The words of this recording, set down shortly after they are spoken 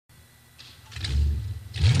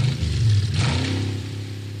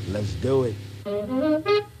Let's do it.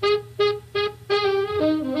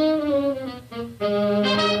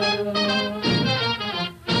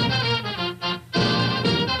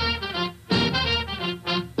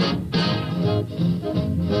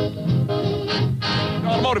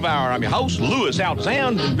 Automotive Hour. I'm your host, Louis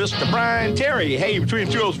Altazan, and Mr. Brian Terry. Hey, between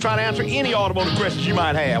the two of us, try to answer any automotive questions you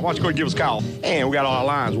might have. Why don't you go ahead and give us a call? And we got all our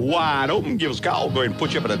lines wide open. Give us a call. Go ahead and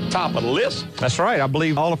put you up at the top of the list. That's right. I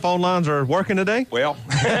believe all the phone lines are working today. Well,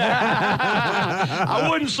 I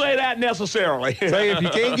wouldn't say that necessarily. Say if you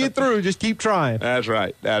can't get through, just keep trying. That's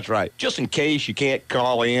right. That's right. Just in case you can't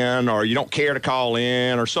call in or you don't care to call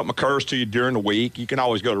in or something occurs to you during the week, you can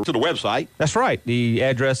always go to the website. That's right. The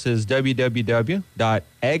address is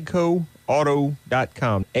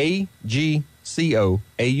www.agcoauto.com.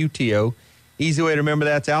 AGCO. Easy way to remember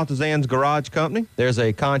that's Altazan's Garage Company. There's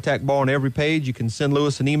a contact bar on every page. You can send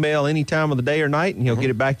Louis an email any time of the day or night, and he'll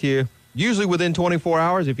get it back to you usually within 24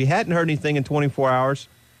 hours. If you hadn't heard anything in 24 hours,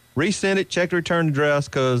 resend it, check the return address,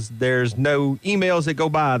 because there's no emails that go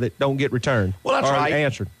by that don't get returned. Well, that's right.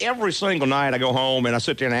 Answered. Every single night I go home and I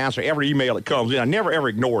sit there and answer every email that comes in. I never, ever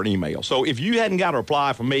ignore an email. So if you hadn't got a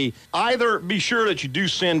reply from me, either be sure that you do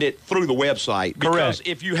send it through the website. Because Correct.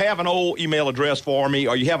 If you have an old email address for me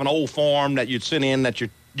or you have an old form that you'd send in that you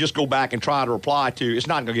just go back and try to reply to, it's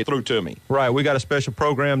not going to get through to me. Right. We got a special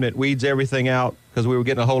program that weeds everything out because we were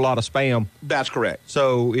getting a whole lot of spam. That's correct.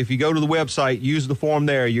 So if you go to the website, use the form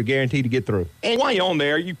there, you're guaranteed to get through. And while you're on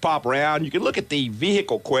there, you pop around, you can look at the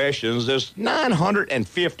vehicle questions. There's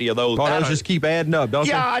 950 of those. Oh, those just keep adding up, don't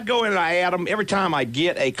they? Yeah, I'd go in and I add them. Every time I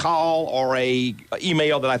get a call or a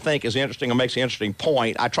email that I think is interesting or makes an interesting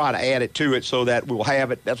point, I try to add it to it so that we'll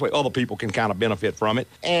have it. That's way other people can kind of benefit from it.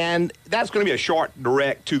 And that's going to be a short,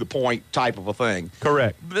 direct, to the point type of a thing.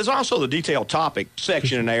 Correct. There's also the detailed topic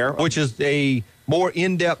section in there. Which is a more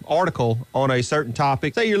in-depth article on a certain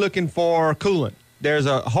topic. Say you're looking for coolant. There's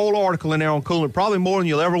a whole article in there on coolant, probably more than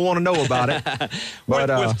you'll ever want to know about it.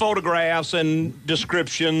 with photographs and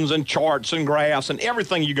descriptions and charts and graphs and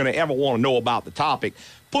everything you're going to ever want to know about the topic.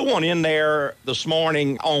 Put one in there this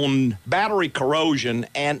morning on battery corrosion,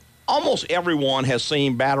 and almost everyone has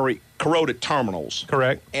seen battery corroded terminals.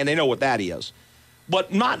 Correct. And they know what that is.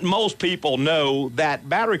 But not most people know that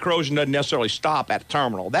battery corrosion doesn't necessarily stop at the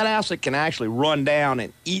terminal. That acid can actually run down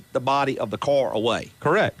and eat the body of the car away.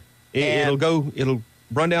 Correct. It'll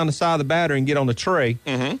run down the side of the battery and get on the tray.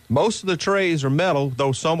 Mm-hmm. Most of the trays are metal,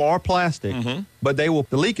 though some are plastic. Mm-hmm. But the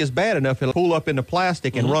leak is bad enough, it'll pull up in the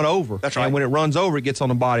plastic and run over. That's right. And when it runs over, it gets on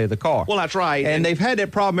the body of the car. Well, that's right. And they've had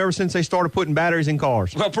that problem ever since they started putting batteries in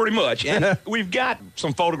cars. Well, pretty much. And we've got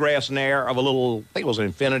some photographs in there of a little, I think it was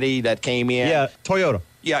an Infiniti that came in. Yeah, Toyota.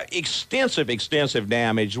 Yeah, extensive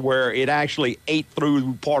damage where it actually ate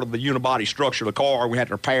through part of the unibody structure of the car. We had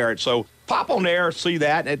to repair it. So pop on there, see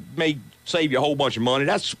that. It may save you a whole bunch of money.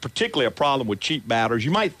 That's particularly a problem with cheap batteries.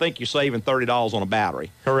 You might think you're saving $30 on a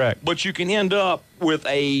battery. Correct. But you can end up with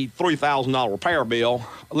a $3,000 repair bill.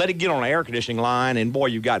 Let it get on an air conditioning line, and boy,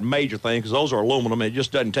 you've got major things because those are aluminum, and it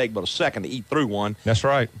just doesn't take but a second to eat through one. That's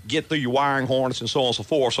right. Get through your wiring harness and so on and so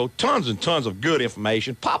forth. So tons and tons of good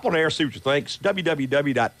information. Pop on there, see what you think. It's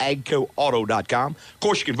www.agcoauto.com. Of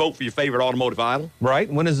course, you can vote for your favorite automotive idol. Right.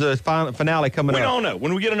 When is the finale coming up? We don't know.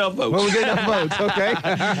 When we get enough votes. When we get enough votes, okay.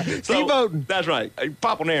 Keep voting. That's right. Hey,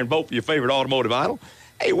 pop on there and vote for your favorite automotive idol.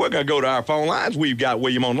 Hey, we're going to go to our phone lines. We've got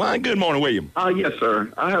William on the line. Good morning, William. Yes,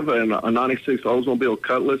 sir. I have a 96 Oldsmobile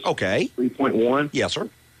Cutlass. Okay. 3.1. Yes, sir.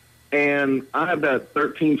 And I have that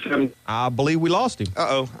 1370. I believe we lost him.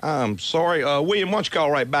 Uh-oh. I'm sorry. William, why don't you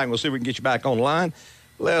call right back and we'll see if we can get you back on the line.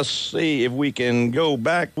 Let's see if we can go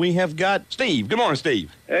back. We have got Steve. Good morning,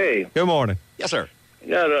 Steve. Hey. Good morning. Yes, sir.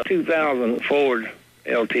 Got a 2000 Ford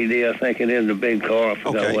LTD. I think it is a big car. I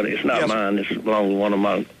forgot what it is. It's not mine. This belongs to one of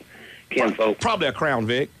my kinfolk. Probably a Crown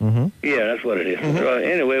Vic. Mm-hmm. Yeah, that's what it is.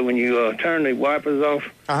 Anyway, when you turn the wipers off,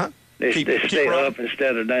 they stay up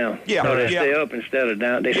instead of down. Yeah. No, they stay up instead of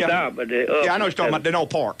down. They stop, but they're up. Yeah, I know what you're talking about. They don't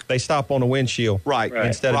park. They stop on the windshield. Right.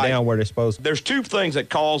 Instead of down where they're supposed to. There's two things that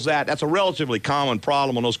cause that. That's a relatively common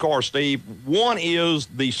problem on those cars, Steve. One is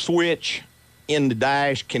the switch in the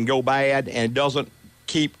dash can go bad and it doesn't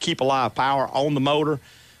keep a lot of power on the motor.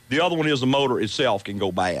 The other one is the motor itself can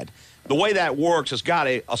go bad. The way that works, it's got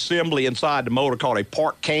an assembly inside the motor called a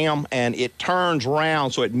park cam, and it turns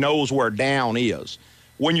around so it knows where down is.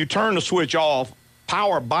 When you turn the switch off,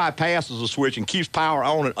 power bypasses the switch and keeps power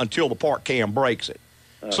on it until the park cam breaks it.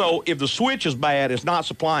 So if the switch is bad, it's not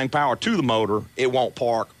supplying power to the motor, it won't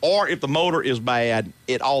park. Or if the motor is bad,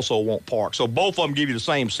 it also won't park. So both of them give you the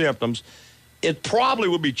same symptoms. it probably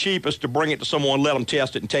would be cheapest to bring it to someone, let them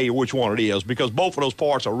test it, and tell you which one it is, because both of those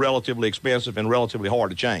parts are relatively expensive and relatively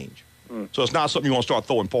hard to change. So it's not something you want to start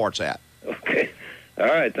throwing parts at. Okay. All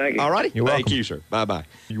right, thank you. All righty? You're welcome. Thank you, sir. Bye-bye.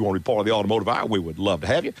 You want to be part of the Automotive Hour, we would love to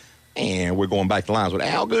have you. And we're going back to lines with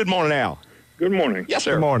Al. Good morning, Al. Good morning. Yes,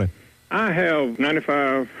 sir. Good morning. I have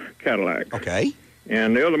 95 Cadillac. Okay.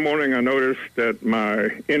 And the other morning I noticed that my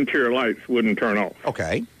interior lights wouldn't turn off.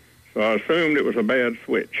 Okay. So I assumed it was a bad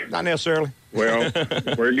switch. Not necessarily. Well,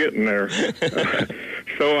 we're getting there.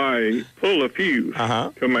 So I pulled a fuse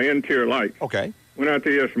to my interior light. Okay. Went out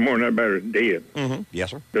there yesterday morning, that battery's dead. Mm-hmm.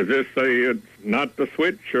 Yes, sir. Does this say it's not the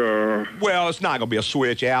switch, or? Well, it's not going to be a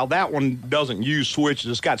switch, Al. That one doesn't use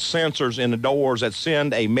switches. It's got sensors in the doors that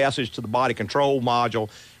send a message to the body control module,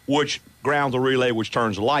 which grounds a relay, which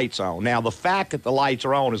turns the lights on. Now, the fact that the lights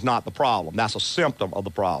are on is not the problem. That's a symptom of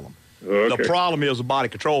the problem. Okay. The problem is the body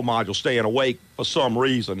control module staying awake for some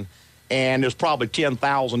reason, and there's probably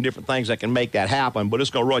 10,000 different things that can make that happen, but it's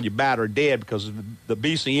going to run your battery dead because if the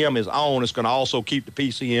BCM is on. It's going to also keep the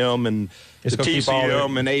PCM and It's the gonna keep all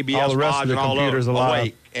TCM and ABS all the rest modules of the and all computers of alive.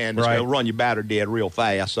 awake, and it's Right. going to run your battery dead real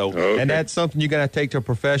fast. So, Okay. And that's something you're going to take to a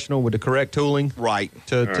professional with the correct tooling right.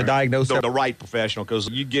 to diagnose The that. right professional, because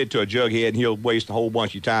you get to a jughead and he'll waste a whole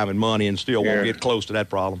bunch of your time and money and still won't Yeah. get close to that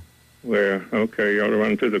problem. Well, okay, you ought to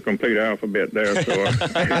run through the complete alphabet there. So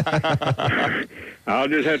I'll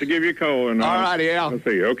just have to give you a call. And All righty, Al. I'll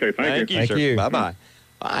see you. Okay, thank you. Thank sir. you. Bye-bye.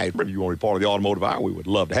 All right, if you want to be part of the Automotive Hour, we would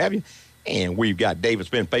love to have you. And we've got David's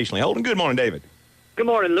been patiently holding. Good morning, David. Good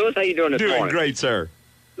morning, Lewis. How you doing this Doing morning? great, sir.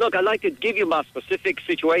 Look, I'd like to give you my specific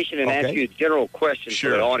situation and Okay. ask you a general question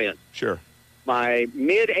Sure. for the audience. Sure. My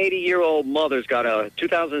mid-80-year-old mother's got a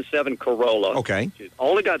 2007 Corolla. Okay. She's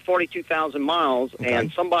only got 42,000 miles, Okay.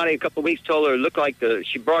 and somebody a couple of weeks told her it looked like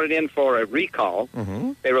she brought it in for a recall.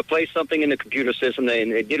 Mm-hmm. They replaced something in the computer system. They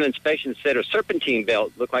did an inspection, said her serpentine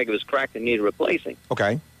belt looked like it was cracked and needed replacing.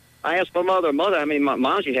 Okay. I asked my mother, how many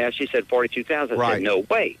miles you have? She said 42,000. I Right. said, no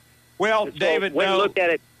way. Well, So David, when I no. looked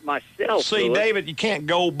at it myself, See, Lewis, David, you can't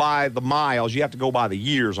go by the miles. You have to go by the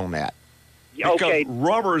years on that. Because okay,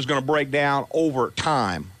 rubber is going to break down over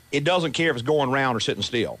time. It doesn't care if it's going round or sitting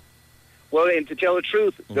still. well, and to tell the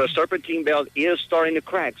truth, the serpentine belt is starting to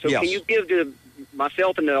crack. So Yes. can you give to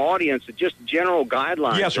myself and the audience just general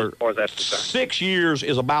guidelines Yes, sir. as far as that's concerned? 6 years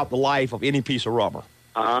is about the life of any piece of rubber.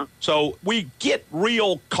 Uh-huh. So we get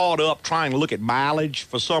real caught up trying to look at mileage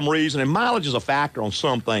for some reason, and mileage is a factor on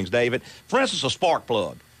some things, David. For instance, a spark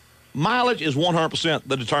plug. Mileage is 100%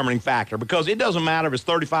 the determining factor because it doesn't matter if it's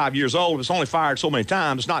 35 years old. If it's only fired so many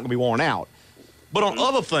times, it's not going to be worn out. But on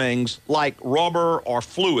other things like rubber or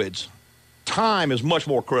fluids, time is much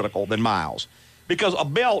more critical than miles. Because a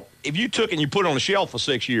belt, if you took it and you put it on a shelf for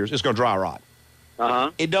 6 years, it's going to dry rot.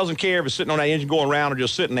 Uh-huh. It doesn't care if it's sitting on that engine going around or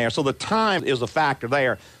just sitting there. So the time is a factor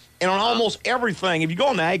there. And on almost everything, if you go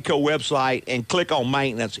on the AGCO website and click on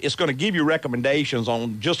maintenance, it's going to give you recommendations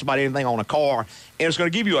on just about anything on a car. And it's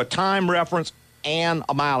going to give you a time reference and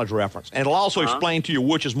a mileage reference. And it'll also explain to you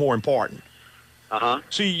which is more important. Uh-huh.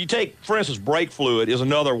 So you take, for instance, brake fluid is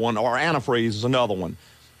another one, or antifreeze is another one.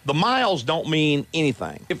 The miles don't mean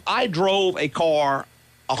anything. If I drove a car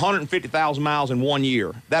 150,000 miles in 1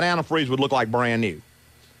 year, that antifreeze would look like brand new.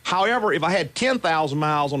 However, if I had 10,000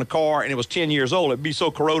 miles on the car and it was 10 years old, it'd be so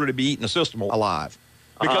corroded it'd be eating the system alive.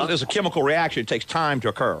 Because there's a chemical reaction, it takes time to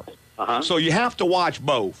occur. So you have to watch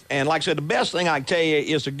both. And like I said, the best thing I can tell you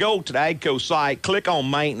is to go to the AGCO site, click on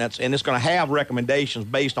maintenance, and it's going to have recommendations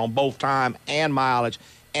based on both time and mileage,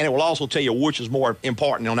 and it will also tell you which is more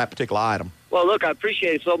important on that particular item. Well, look, I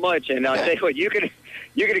appreciate it so much. And I'll tell you what, you can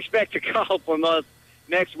expect a call from us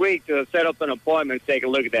next week to set up an appointment to take a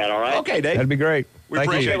look at that, all right? Okay, Dave. That'd be great. We Thank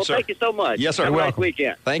appreciate you. it, Well, sir. thank you so much. Yes, sir. Have a You're nice welcome.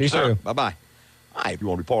 weekend. Thank you, You sir. too. Bye-bye. All right, if you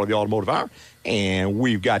want to be part of the Automotive Hour, and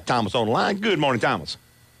we've got Thomas on the line. Good morning, Thomas.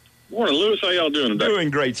 Morning, Lewis. How y'all doing today? Doing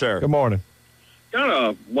great, sir. Good morning. Kind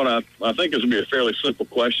of what I think is going to be a fairly simple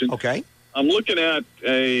question. Okay. I'm looking at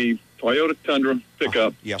a Toyota Tundra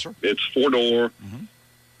pickup. Yes, sir. It's four-door.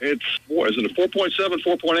 It's, is it a 4.7,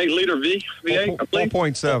 4.8 liter V8, I believe?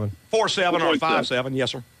 4.7. 4.7 or 4.7. 5.7,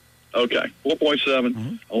 yes, sir. Okay,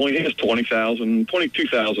 4.7. Only has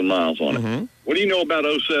 22,000 miles on it. What do you know about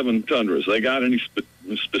 07 Tundras? They got any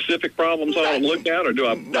specific problems I ought to look at, or do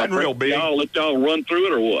I Nothing real big. Y'all let y'all run through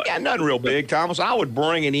it, or what? Yeah, nothing real big, Thomas. I would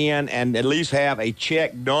bring it in and at least have a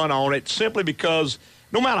check done on it simply because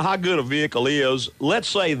no matter how good a vehicle is, let's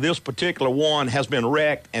say this particular one has been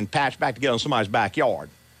wrecked and patched back together in somebody's backyard.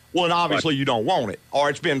 Well, then obviously you don't want it, or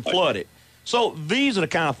it's been flooded. So these are the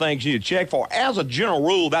kind of things you need to check for. As a general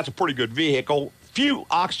rule, that's a pretty good vehicle. Few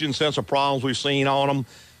oxygen sensor problems we've seen on them.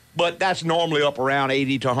 But that's normally up around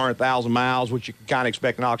 80 to 100,000 miles, which you can kind of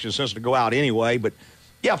expect an oxygen sensor to go out anyway. But,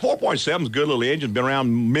 yeah, 4.7 is a good little engine. Been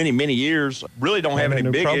around many, many years. Really don't have any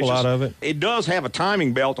big issues. Out of it. It does have a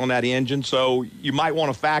timing belt on that engine, so you might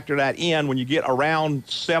want to factor that in. When you get around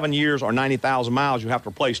 7 years or 90,000 miles, you have to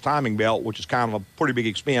replace timing belt, which is kind of a pretty big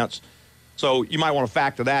expense. So you might want to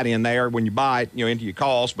factor that in there when you buy it, into your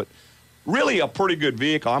cost. But really a pretty good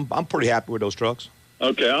vehicle. I'm pretty happy with those trucks.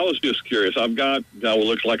 Okay, I was just curious. I've got what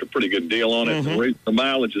looks like a pretty good deal on it. The reason the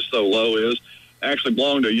mileage is so low is actually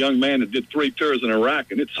belonged to a young man that did 3 tours in Iraq,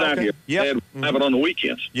 and it's sat here. Yep. Have it on the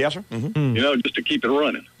weekends. Yes, sir. Just to keep it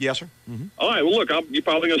running. Yes, sir. All right. Well, look, you're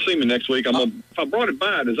probably going to see me next week. If I brought it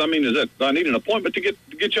by, do I need an appointment to get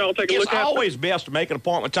y'all to take a look at it? It's always best to make an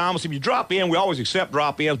appointment, Thomas. If you drop in, we always accept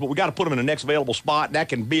drop-ins, but we got to put them in the next available spot. That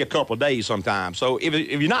can be a couple of days sometimes. So if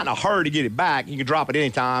you're not in a hurry to get it back, you can drop it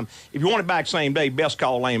anytime. If you want it back same day, best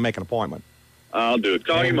call Lane and make an appointment. I'll do it.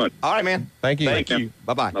 Call you Monday. All right, man. Thank you. Thank you.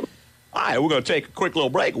 Bye-bye. Bye-bye. All right, we're going to take a quick little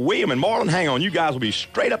break. William and Marlon, hang on. You guys will be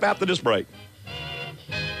straight up after this break.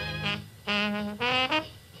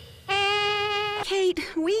 Kate,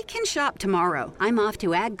 we can shop tomorrow. I'm off to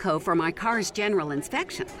AGCO for my car's general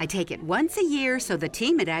inspection. I take it once a year so the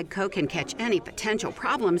team at AGCO can catch any potential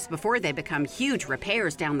problems before they become huge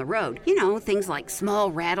repairs down the road. Things like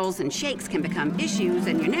small rattles and shakes can become issues,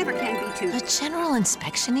 and you never can be too... A general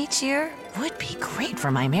inspection each year would be great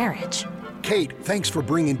for my marriage. Kate, thanks for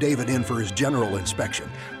bringing David in for his general inspection.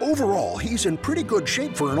 Overall, he's in pretty good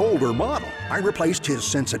shape for an older model. I replaced his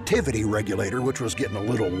sensitivity regulator, which was getting a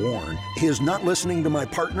little worn. His not listening to my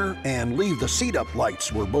partner and leave the seat up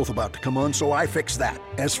lights were both about to come on, so I fixed that.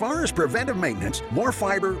 As far as preventive maintenance, more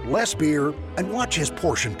fiber, less beer, and watch his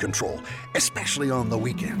portion control, especially on the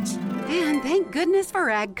weekends. And thank goodness for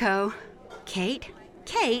AGCO.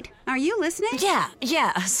 Kate, are you listening?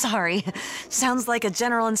 Yeah, sorry. Sounds like a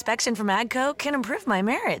general inspection from AGCO can improve my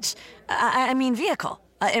marriage. Vehicle.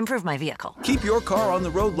 Improve my vehicle. Keep your car on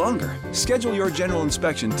the road longer. Schedule your general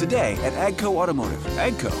inspection today at AGCO Automotive.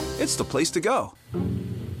 AGCO, it's the place to go.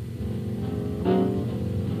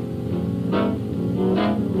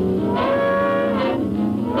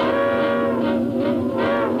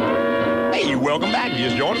 Welcome back. You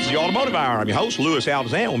just joined us, the Automotive Hour. I'm your host, Louis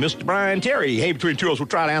Altazan, with Mr. Brian Terry. Hey, between two of us, we'll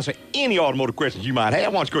try to answer any automotive questions you might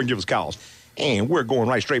have. Why don't you go ahead and give us calls? And we're going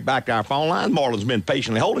right straight back to our phone line. Marlon's been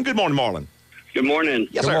patiently holding. Good morning, Marlon. Good morning.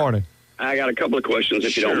 Yes, Good sir. morning. I got a couple of questions,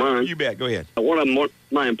 if you don't mind. You bet. Go ahead. One of them,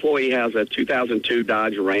 my employee has a 2002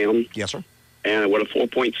 Dodge Ram. Yes, sir. And with a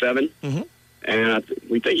 4.7. And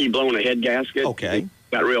we think he's blowing a head gasket. Okay.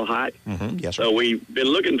 Got real hot. Yes, sir. So we've been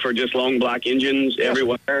looking for just long block engines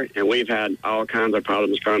everywhere, and we've had all kinds of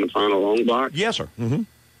problems trying to find a long block. Yes, sir.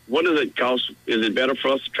 What does it cost? Is it better for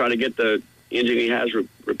us to try to get the engine he has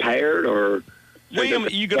repaired, or... William,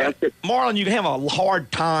 Marlon, you can have a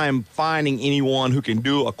hard time finding anyone who can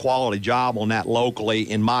do a quality job on that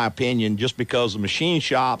locally, in my opinion, just because the machine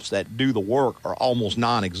shops that do the work are almost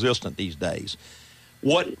non-existent these days.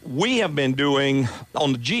 What we have been doing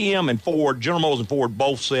on the GM and Ford, General Motors and Ford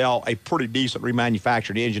both sell a pretty decent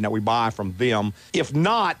remanufactured engine that we buy from them. If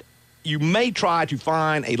not, you may try to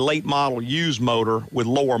find a late model used motor with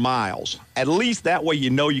lower miles. At least that way you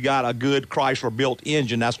know you got a good Chrysler built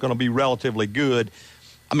engine that's going to be relatively good.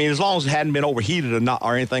 As long as it hadn't been overheated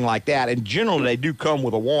or anything like that. And generally they do come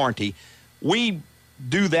with a warranty. We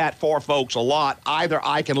do that for folks a lot. Either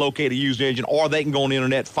I can locate a used engine or they can go on the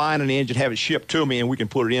internet, find an engine, have it shipped to me, and we can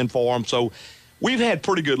put it in for them. So we've had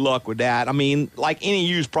pretty good luck with that. Like any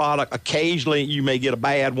used product, occasionally you may get a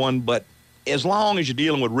bad one, but as long as you're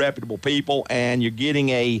dealing with reputable people and you're getting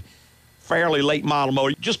a fairly late model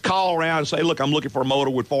motor, just call around and say, look, I'm looking for a motor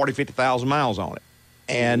with 40, 50,000 miles on it.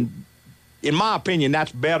 And in my opinion,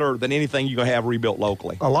 that's better than anything you're going to have rebuilt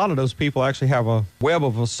locally. A lot of those people actually have a web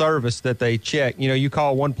of a service that they check. You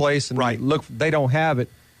call one place and look, they don't have it,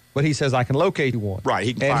 but he says, I can locate one. Right.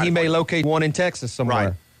 He may locate one in Texas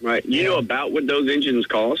somewhere. Right. You know about what those engines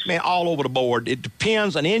cost? Man, all over the board. It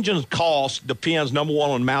depends. An engine's cost depends, number one,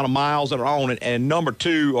 on the amount of miles that are on it, and number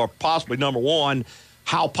two, or possibly number one,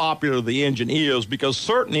 how popular the engine is, because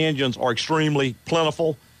certain engines are extremely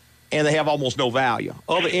plentiful and they have almost no value.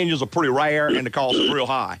 Other engines are pretty rare and the cost is real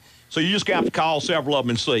high. So you just have to call several of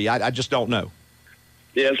them and see. I just don't know.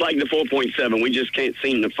 Yeah, it's like the 4.7. We just can't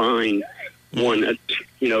seem to find one that,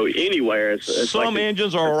 anywhere. Some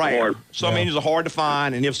engines are rare. Some engines are hard to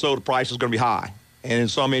find, and if so, the price is going to be high. And in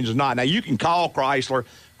some engines not. Now, you can call Chrysler.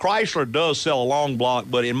 Chrysler does sell a long block,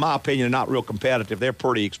 but in my opinion, they're not real competitive. They're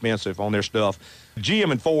pretty expensive on their stuff.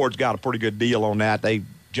 GM and Ford's got a pretty good deal on that. They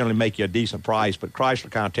generally make you a decent price, but Chrysler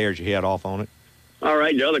kind of tears your head off on it. All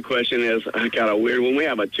right, the other question is kind of weird. When we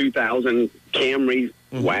have a 2000 Camry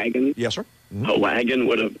wagon. Yes, sir. A wagon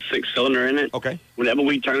with a 6-cylinder in it. Okay. Whenever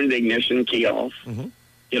we turn the ignition key off,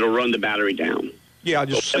 it'll run the battery down. Yeah,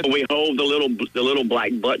 whenever we hold the little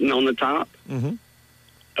black button on the top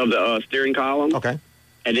of the steering column. Okay.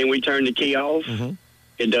 And then we turn the key off.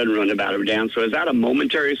 It doesn't run the battery down. So is that a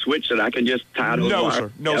momentary switch that I can just tie to? No,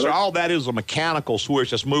 sir. No, sir. All that is a mechanical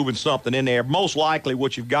switch that's moving something in there. Most likely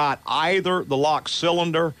what you've got, either the lock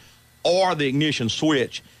cylinder or the ignition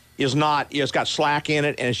switch is not, it's got slack in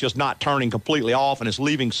it and it's just not turning completely off and it's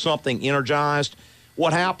leaving something energized.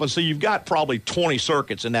 What happens, so you've got probably 20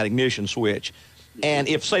 circuits in that ignition switch. And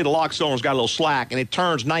if, say, the lock cylinder's got a little slack and it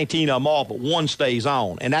turns 19 of them off, but one stays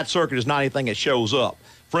on, and that circuit is not anything that shows up.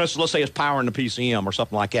 For instance, let's say it's powering the PCM or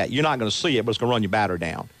something like that. You're not going to see it, but it's going to run your battery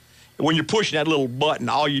down. When you're pushing that little button,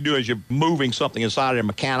 all you do is you're moving something inside there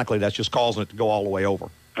mechanically that's just causing it to go all the way over.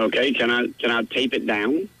 Okay, can I tape it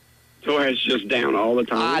down? So it's just down all the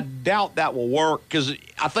time? I doubt that will work because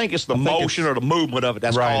I think it's the motion or the movement of it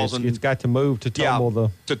that's causing. It's got to move to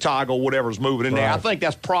tumble to toggle whatever's moving in there. I think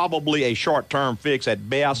that's probably a short-term fix at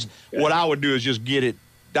best. Okay. What I would do is just get it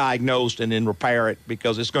diagnosed and then repair it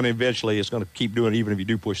because it's going to keep doing it even if you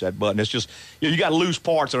do push that button. It's just, you got loose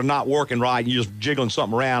parts that are not working right and you're just jiggling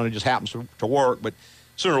something around and it just happens to work, but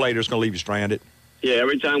sooner or later it's going to leave you stranded. Yeah,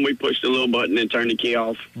 every time we push the little button and turn the key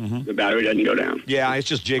off, the battery doesn't go down. Yeah, it's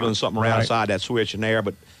just jiggling something around inside that switch in there,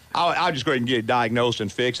 but I'll just go ahead and get it diagnosed and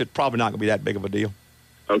fix it. Probably not going to be that big of a deal.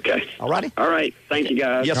 Okay. All righty? All right. Thank you,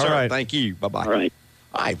 guys. Yes, sir. All right. Thank you. Bye-bye. All right.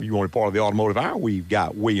 All right, if you want to be part of the Automotive Hour, we've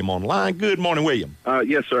got William on the line. Good morning, William.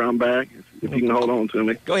 Yes, sir, I'm back, if you can hold on to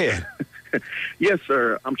me. Go ahead. Yes,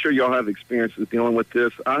 sir. I'm sure y'all have experience with dealing with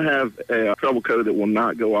this. I have a trouble code that will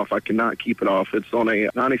not go off. I cannot keep it off. It's on a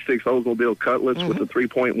 96 Oldsmobile Cutlass with a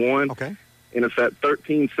 3.1. Okay. And it's that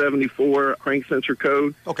 1374 crank sensor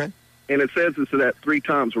code. Okay. And it says it's that 3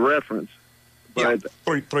 times reference. But yeah,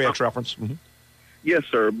 3x reference. Yes,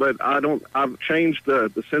 sir. But I've changed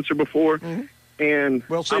the sensor before. And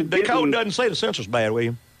well, see, the code doesn't say the sensor's bad,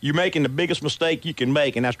 William. You're making the biggest mistake you can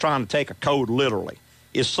make, and that's trying to take a code literally.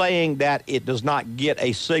 It's saying that it does not get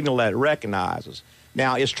a signal that it recognizes.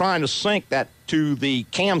 Now, it's trying to sync that to the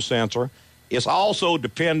cam sensor. It's also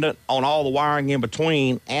dependent on all the wiring in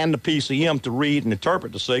between and the PCM to read and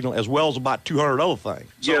interpret the signal, as well as about 200 other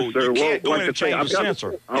things. So yes, sir. You can't go in and change the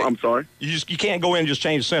sensor. I'm sorry? You can't go in and just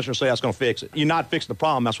change the sensor and say that's going to fix it. You're not fixing the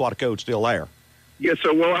problem. That's why the code's still there. Yes,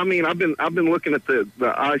 sir. Well, I mean, I've been looking at the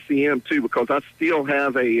ICM too because I still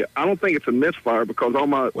have I don't think it's a misfire because all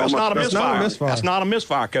my it's not a misfire. That's not a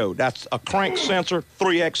misfire code. That's a crank sensor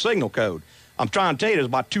 3X signal code. I'm trying to tell you, there's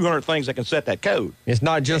about 200 things that can set that code. It's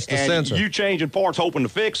not just the sensor. You changing parts hoping to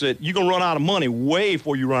fix it, you're going to run out of money way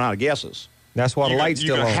before you run out of guesses. That's why the light's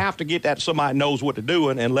still on. You're going to have to get that to somebody that knows what they're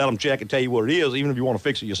doing and let them check and tell you what it is, even if you want to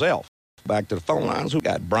fix it yourself. Back to the phone lines. We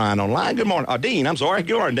got Brian on line. Good morning. Dean, I'm sorry.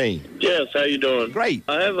 Good morning, Dean. Yes, how you doing? Great.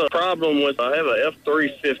 I have a problem with, I have a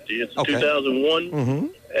F350. It's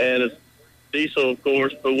 2001, and it's diesel, of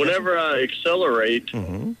course, but whenever I accelerate,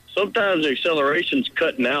 sometimes the acceleration's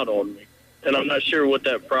cutting out on me, and I'm not sure what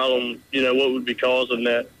that problem, what would be causing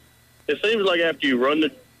that. It seems like after you run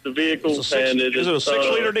the vehicle, is it a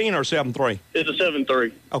 6-liter, Dean, or 7.3? It's a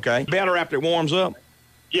 7.3. Okay. Better after it warms up?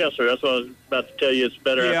 Yes, sir. That's what I was about to tell you. It's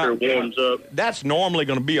better after it warms up. That's normally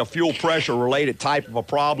going to be a fuel pressure related type of a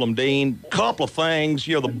problem, Dean. Couple of things.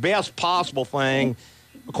 The best possible thing,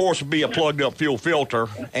 of course, would be a plugged up fuel filter,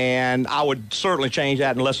 and I would certainly change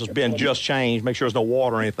that unless it's been just changed. Make sure there's no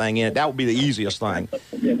water or anything in it. That would be the easiest thing.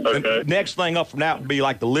 Okay. The next thing up from that would be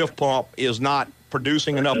like the lift pump is not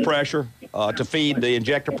producing enough pressure to feed the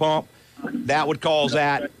injector pump. That would cause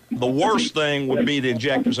that. The worst thing would be the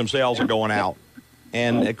injectors themselves are going out.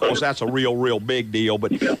 And, of course, that's a real big deal.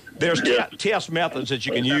 But there's test methods that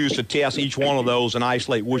you can use to test each one of those and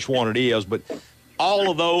isolate which one it is. But all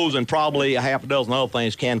of those and probably a half a dozen other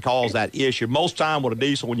things can cause that issue. Most time with a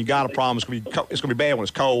diesel, when you got a problem, it's going to be bad when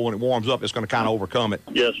it's cold. When it warms up, it's going to kind of overcome it.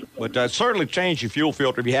 Yes, sir. But certainly change your fuel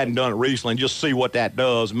filter if you hadn't done it recently and just see what that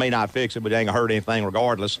does. It may not fix it, but it ain't going to hurt anything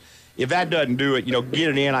regardless. If that doesn't do it, get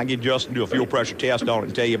it in. I can get Justin to do a fuel pressure test on it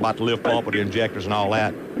and tell you about the lift pump or the injectors and all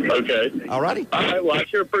that. Okay. All righty? All right. Well, I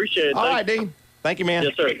sure appreciate it. All right, Dean. Thank you, man.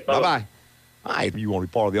 Yes, sir. Bye-bye. All right. If you want to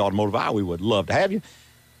be part of the Automotive Hour, we would love to have you.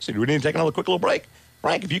 See, we need to take another quick little break.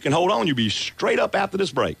 Frank, if you can hold on, you'll be straight up after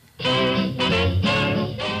this break.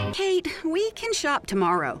 Kate, we can shop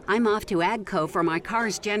tomorrow. I'm off to AGCO for my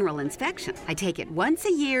car's general inspection. I take it once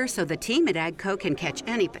a year so the team at AGCO can catch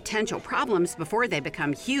any potential problems before they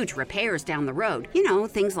become huge repairs down the road. You know,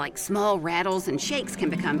 things like small rattles and shakes can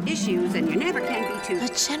become issues, and you never can be too... A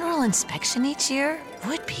general inspection each year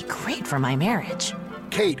would be great for my marriage.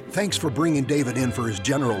 Kate, thanks for bringing David in for his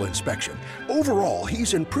general inspection. Overall,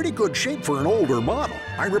 he's in pretty good shape for an older model.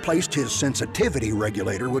 I replaced his sensitivity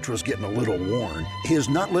regulator, which was getting a little worn. His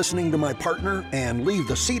not listening to my partner and leave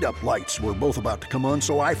the seat up lights were both about to come on,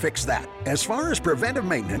 so I fixed that. As far as preventive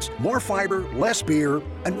maintenance, more fiber, less beer,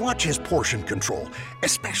 and watch his portion control,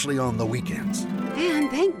 especially on the weekends.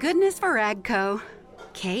 And thank goodness for AGCO.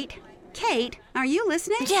 Kate, are you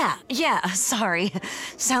listening? Yeah, sorry.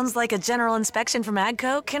 Sounds like a general inspection from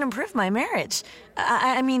AGCO can improve my marriage.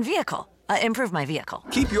 I mean vehicle. Improve my vehicle.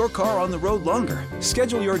 Keep your car on the road longer.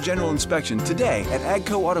 Schedule your general inspection today at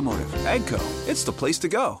AGCO Automotive. AGCO, it's the place to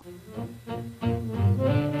go.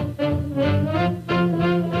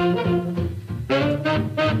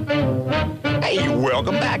 Hey,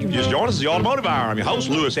 welcome back. If you just joined us, it's the Automotive Hour. I'm your host,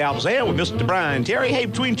 Louis Altazan, with Mr. Brian Terry. Hey,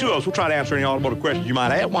 between two of us, we'll try to answer any automotive questions you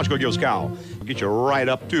might have. Why don't you go give us a call? We'll get you right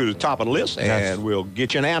up to the top of the list, and we'll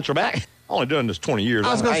get you an answer back. Only done this 20 years.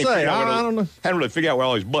 I was going to say, I don't know. Haven't really figured out what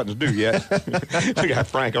all these buttons do yet. We got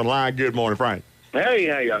Frank online. Good morning, Frank. Hey,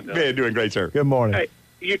 how y'all doing? Yeah, doing great, sir. Good morning. Hey,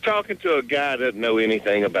 you're talking to a guy that doesn't know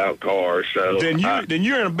anything about cars, so... Then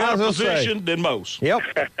you're in a better position than most. Yep.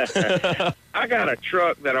 I got a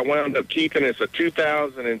truck that I wound up keeping. It's a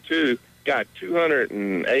 2002. Got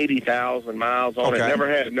 280,000 miles on it. Never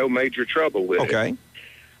had no major trouble with it.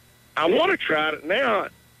 I want to try it now.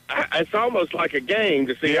 It's almost like a game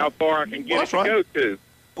to see how far I can get it to go to.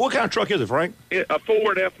 What kind of truck is it, Frank? A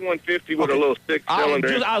Ford F-150 with a little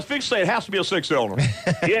six-cylinder. I was fixed to say it has to be a six-cylinder.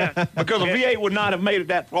 Yeah. Because a V8 would not have made it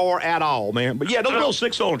that far at all, man. But, yeah, those little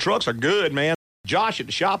six-cylinder trucks are good, man. Josh at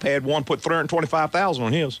the shop had one, put $325,000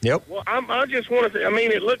 on his. Yep. Well, I just want to say, I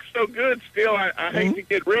mean, it looks so good still. I hate to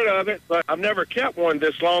get rid of it, but I've never kept one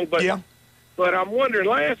this long. But But I'm wondering,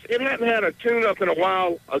 it hadn't had a tune-up in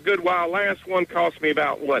a good while. Last one cost me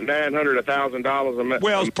about, $900, $1,000.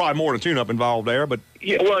 Well, it's probably more than tune-up involved there, but...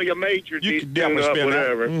 Yeah, well, your major you could definitely spend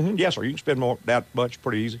whatever. That. Yes, sir, you can spend that much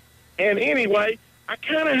pretty easy. And anyway, I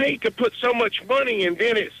kind of hate to put so much money and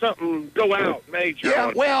then something go out major.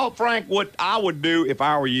 Yeah, well, Frank, what I would do if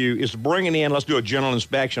I were you is bring it in, let's do a general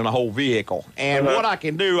inspection of the whole vehicle. And what I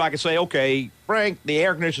can do, I can say, okay, Frank, the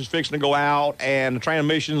air conditioner's fixing to go out, and the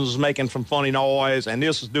transmission's making some funny noise, and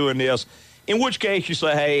this is doing this. In which case you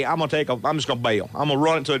say, hey, I'm just going to bail. I'm going to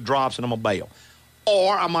run it until it drops, and I'm going to bail.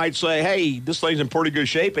 Or I might say, hey, this thing's in pretty good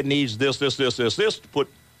shape. It needs this to put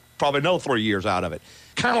probably another 3 years out of it.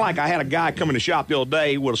 Kind of like I had a guy come in the shop the other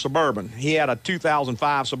day with a Suburban. He had a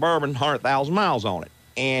 2005 Suburban, 100,000 miles on it.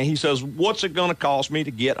 And he says, what's it going to cost me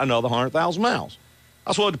to get another 100,000 miles?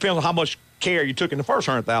 I said, well, it depends on how much care you took in the first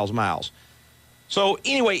 100,000 miles. So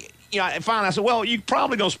anyway, finally I said, well, you're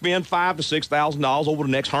probably going to spend $5,000 to $6,000 over the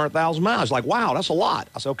next 100,000 miles. He's like, wow, that's a lot.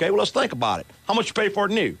 I said, okay, well, let's think about it. How much you pay for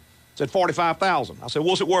it new? He said, $45,000. I said,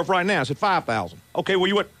 what's it worth right now? I said, $5,000. Okay, well,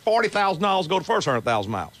 you went $40,000 to go the first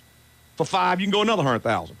 100,000 miles. For $5,000, you can go another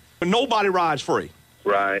 100,000. But nobody rides free.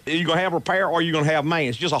 Right. You're going to have repair or you're going to have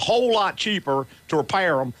maintenance. It's just a whole lot cheaper to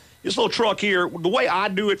repair them. This little truck here, the way I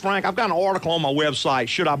do it, Frank, I've got an article on my website,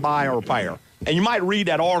 Should I Buy or Repair? And you might read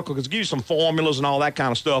that article because it gives you some formulas and all that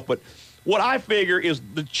kind of stuff. But what I figure is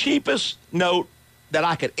the cheapest note that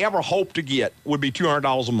I could ever hope to get would be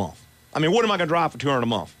 $200 a month. I mean, what am I going to drive for $200 a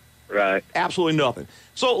month? Right. Absolutely nothing.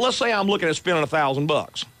 So let's say I'm looking at spending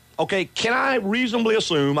 $1,000. Okay, can I reasonably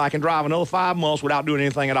assume I can drive another 5 months without doing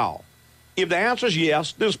anything at all? If the answer is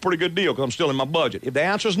yes, this is a pretty good deal because I'm still in my budget. If the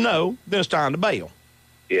answer is no, then it's time to bail.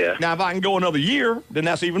 Yeah. Now, if I can go another year, then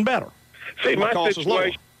that's even better. See, my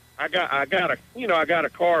situation, I got a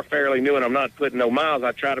car fairly new, and I'm not putting no miles.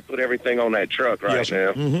 I try to put everything on that truck right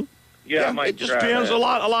now. Mm-hmm. Yeah, I might it just depends. That. A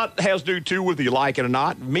lot has to do too with you like it or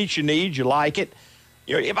not. Meets your needs, you like it.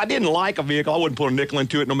 If I didn't like a vehicle, I wouldn't put a nickel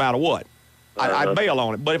into it no matter what. I'd bail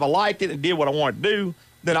on it. But if I liked it and did what I wanted to do,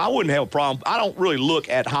 then I wouldn't have a problem. I don't really look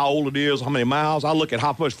at how old it is, how many miles. I look at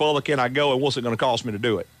how much further can I go and what's it going to cost me to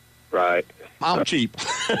do it. Right. I'm cheap.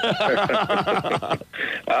 All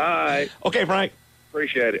right. Okay, Frank.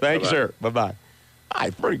 Appreciate it. Thank you, sir. Bye-bye. All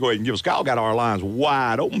right, Freddie, go ahead and give us a call. Got our lines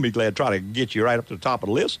wide open. Be glad to try to get you right up to the top of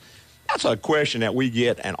the list. That's a question that we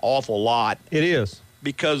get an awful lot. It is.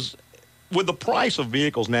 Because with the price of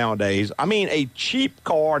vehicles nowadays, I mean, a cheap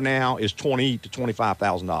car now is $20,000 to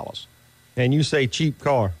 $25,000. And you say cheap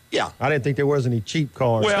car. Yeah. I didn't think there was any cheap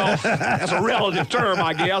cars. Well, that's a relative term,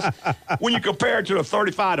 I guess. When you compare it to a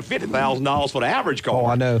 $35,000 to $50,000 for the average car. Oh,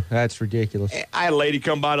 I know. That's ridiculous. I had a lady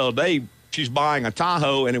come by the other day. She's buying a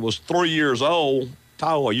Tahoe, and it was 3 years old.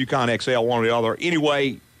 Tahoe or Yukon XL, one or the other.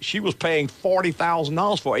 Anyway, she was paying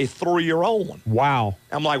 $40,000 for a 3-year-old one. Wow.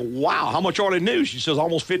 I'm like, wow, how much are they new? She says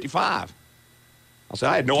almost 55. I said,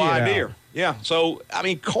 I had no idea. Out. Yeah. So, I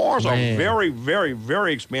mean, cars are very, very,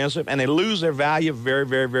 very expensive, and they lose their value very,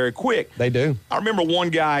 very, very quick. They do. I remember one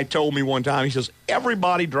guy told me one time, he says,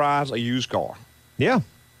 everybody drives a used car. Yeah.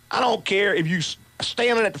 I don't care if you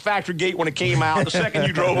standing at the factory gate when it came out, the second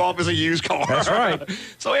you drove off is a used car. That's right.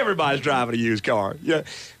 So everybody's driving a used car. Yeah.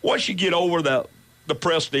 Once you get over the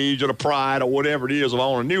prestige or the pride or whatever it is of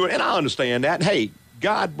owning a new one, and I understand that. Hey,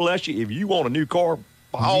 God bless you. If you want a new car,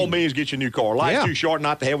 by all means, get you a new car. Life's too short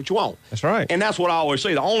not to have what you want. That's right. And that's what I always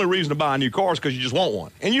say. The only reason to buy a new car is because you just want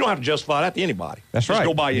one. And you don't have to justify that to anybody. That's right. Just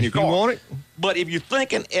go buy you a new car. You want it? But if you're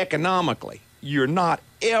thinking economically, you're not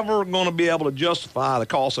ever going to be able to justify the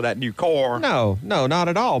cost of that new car. No, not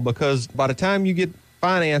at all. Because by the time you get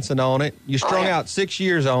financing on it, you strung out 6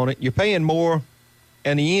 years on it, you're paying more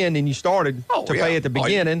in the end than you started to pay at the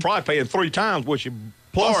beginning. You're probably paying 3 times what you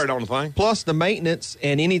borrowed on the thing. Plus the maintenance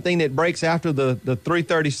and anything that breaks after the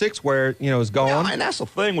 336 where, is gone. Yeah, and that's the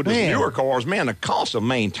thing with these newer cars, man, the cost of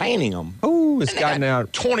maintaining them. Oh, it's gotten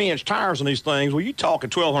out. 20-inch tires on these things. Well, you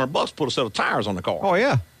talking $1,200 to put a set of tires on the car. Oh,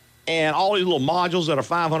 yeah. And all these little modules that are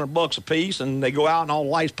 $500 a piece, and they go out and all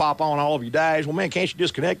the lights pop on all of your dash. Well, man, can't you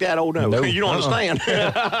disconnect that? Oh, no. Nope. You don't understand.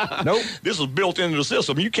 Nope. This is built into the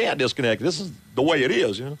system. You can't disconnect it. This is the way it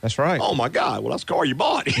is. That's right. Oh, my God. Well, that's the car you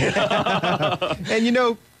bought.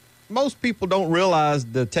 And, most people don't realize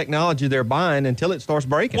the technology they're buying until it starts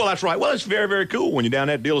breaking. Well, that's right. Well, it's very, very cool when you're down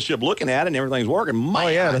at that dealership looking at it and everything's working. Man, oh,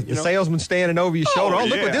 yeah. The salesman standing over your shoulder. Oh,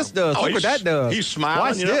 look what this does. Look what that does. He's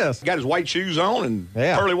smiling. Watch this. Got his white shoes on and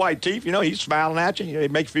pearly white teeth. He's smiling at you. It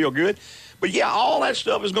makes you feel good. But, yeah, all that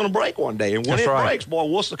stuff is going to break one day. And when breaks, boy,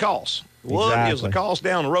 what's the cost? What is the cost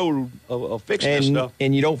down the road of fixing this stuff?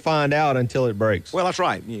 And you don't find out until it breaks. Well, that's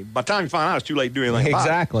right. By the time you find out, it's too late to do anything about it.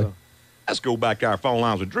 Exactly. So, let's go back to our phone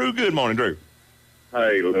lines with Drew. Good morning, Drew.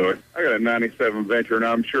 Hey, Louis. I got a 97 Venture, and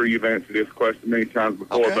I'm sure you've answered this question many times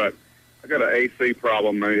before, but I got an AC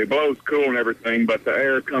problem. It blows cool and everything, but the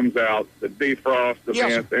air comes out, the defrost, the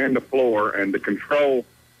vents, and the floor, and the control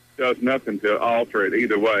does nothing to alter it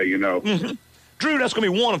either way, Mm-hmm. Drew, that's going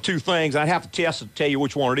to be one of two things. I'd have to test to tell you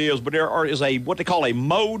which one it is, but there is what they call a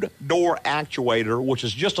mode door actuator, which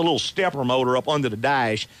is just a little stepper motor up under the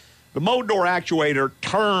dash. The mode door actuator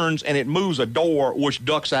turns and it moves a door, which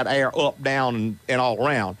ducts that air up, down, and all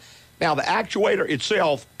around. Now, the actuator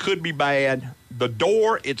itself could be bad. The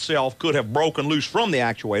door itself could have broken loose from the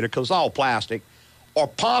actuator because it's all plastic, or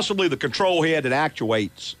possibly the control head that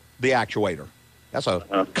actuates the actuator. That's a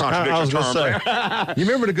contradiction term there. You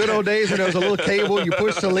remember the good old days when there was a little cable, you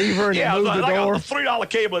push the lever and it moved the door? A $3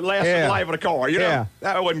 cable that lasts the life of the car.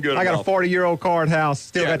 That wasn't good enough. I got a 40-year-old car at house,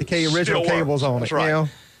 still got the original cables on it. That's right.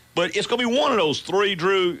 But it's going to be one of those three,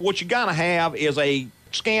 Drew. What you got to have is a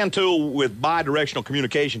scan tool with bidirectional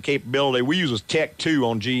communication capability. We use a Tech 2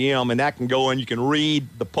 on GM, and that can go in. You can read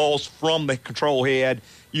the pulse from the control head.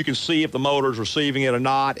 You can see if the motor's receiving it or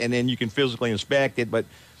not, and then you can physically inspect it. But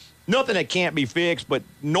nothing that can't be fixed. But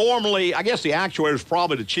normally, I guess the actuator is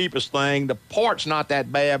probably the cheapest thing. The part's not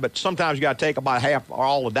that bad, but sometimes you got to take about half or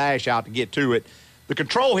all the dash out to get to it. The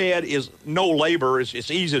control head is no labor.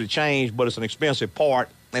 It's easy to change, but it's an expensive part.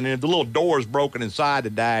 And then if the little door is broken inside the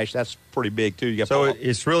dash, that's pretty big, too. So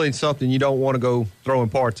it's really something you don't want to go throwing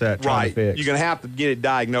parts at trying to fix. You're going to have to get it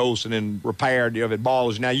diagnosed and then repaired if it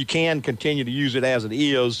bothers you. Now, you can continue to use it as it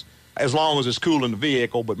is as long as it's cooling the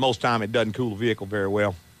vehicle, but most time it doesn't cool the vehicle very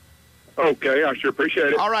well. Okay, I sure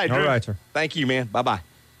appreciate it. All right, Drew. All right, sir. Thank you, man. Bye-bye.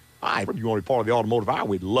 All right, if you want to be part of the Automotive Hour,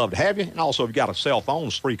 we'd love to have you. And also, if you got a cell phone,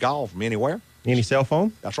 it's a free call from anywhere. Any cell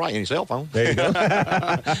phone? That's right, any cell phone. There you go.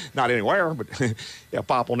 Not anywhere, but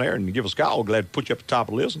pop on there and give us a call. Glad to put you up at the top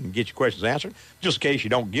of the list and get your questions answered. Just in case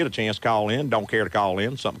you don't get a chance to call in, don't care to call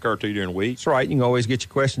in, something occurred to you during the week. That's right. You can always get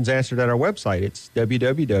your questions answered at our website. It's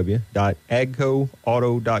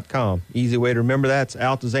www.agcoauto.com. Easy way to remember that. It's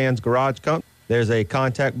Altazan's Garage Company. There's a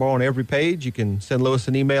contact bar on every page. You can send Lewis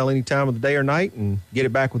an email any time of the day or night and get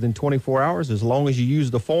it back within 24 hours as long as you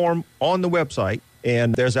use the form on the website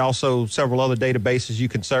And there's also several other databases you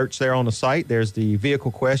can search there on the site. There's the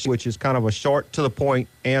vehicle question, which is kind of a short to the point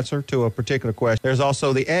answer to a particular question. There's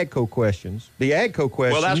also the AGCO questions. The AGCO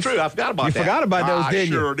questions. Well, that's true. I forgot about that. You forgot about those,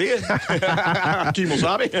 didn't you? I sure did.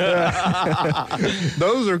 Kimosabe.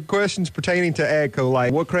 Those are questions pertaining to AGCO,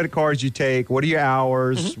 like what credit cards you take, what are your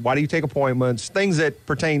hours, why do you take appointments, things that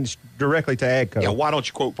pertain directly to AGCO. Yeah, why don't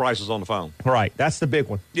you quote prices on the phone? Right, that's the big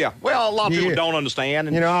one. Yeah, well, a lot of people don't understand.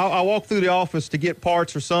 And I walk through the office to get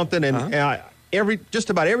parts or something, and just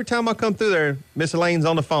about every time I come through there, Miss Elaine's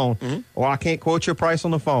on the phone. Or I can't quote your price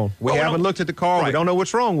on the phone. We haven't looked at the car. Right. We don't know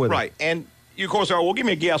what's wrong with it. Right, and you, of course, are, well, give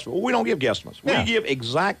me a guess. Well, we don't give guesstimates. We give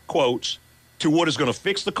exact quotes to what is going to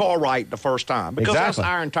fix the car right the first time. Because that's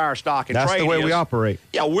our entire stock and trade. That's the way we operate.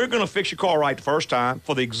 Yeah, we're going to fix your car right the first time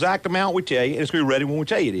for the exact amount we tell you, and it's going to be ready when we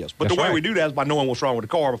tell you it is. But the way we do that is by knowing what's wrong with the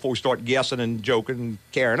car before we start guessing and joking and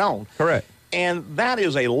carrying on. Correct. And that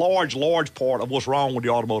is a large part of what's wrong with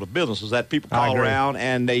the automotive business, is that people call around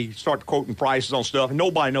and they start quoting prices on stuff, and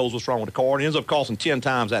nobody knows what's wrong with the car, and it ends up costing 10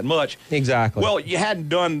 times that much. Exactly. Well, you hadn't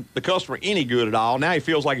done the customer any good at all. Now he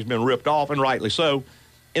feels like he's been ripped off, and rightly so.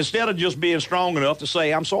 Instead of just being strong enough to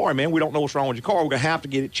say, I'm sorry, man, we don't know what's wrong with your car, we're going to have to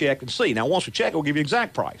get it checked and see. Now, once we check it, we'll give you an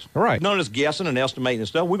exact price. All right. None of this guessing and estimating and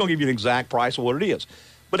stuff. We're going to give you an exact price of what it is.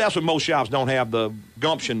 But that's what most shops don't have the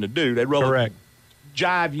gumption to do. They'd rather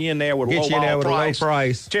jive you in there with a low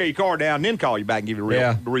price, tear your car down, and then call you back and give you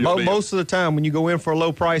the real deal. Most of the time, when you go in for a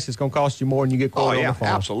low price, it's going to cost you more than you get quoted on the phone.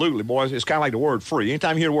 Absolutely, boys. It's kind of like the word free.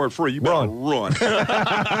 Anytime you hear the word free, you better run.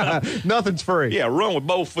 Nothing's free. Yeah, run with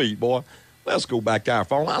both feet, boy. Let's go back to our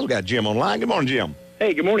phone lines. We got Jim on the line. Good morning, Jim.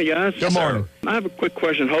 Hey, good morning, guys. Good morning. I have a quick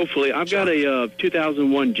question, hopefully. I've got a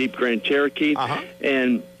 2001 Jeep Grand Cherokee,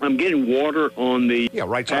 and I'm getting water on the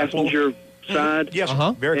passenger side. Yes,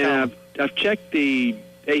 very common. I've checked the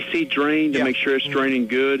AC drain to make sure it's draining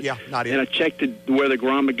good. Yeah, not in. And I checked where the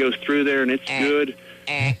grommet goes through there, and it's good.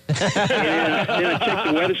 And then I checked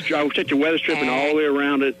the weather strip. I checked the weather strip, and all the way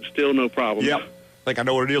around it, still no problem. Yep. Think I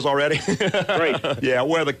know what it is already? Great. Yeah,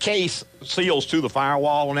 where the case seals to the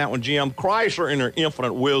firewall on that one, Jim, Chrysler, in their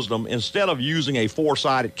infinite wisdom, instead of using a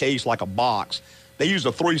four-sided case like a box, they used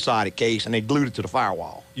a three-sided case, and they glued it to the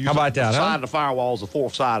firewall. How about that, The side of the firewall is the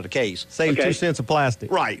fourth side of the case. Save 2 cents of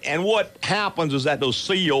plastic. Right. And what happens is that those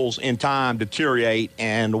seals in time deteriorate,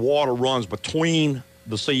 and the water runs between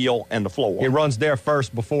the seal and the floor. It runs there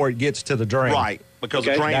first before it gets to the drain. Right. Because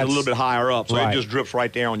the drain is a little bit higher up, so it just drips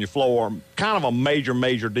right there on your floor. Kind of a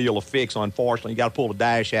major deal to fix, unfortunately. You got to pull the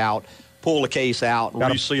dash out, pull the case out, and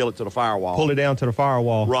reseal it to the firewall. Pull it down to the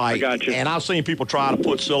firewall. Right. I got you. And I've seen people try to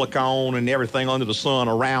put silicone and everything under the sun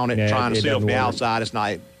around it, trying to seal from the outside. It's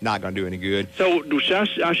not going to do any good. So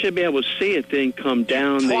I should be able to see it then come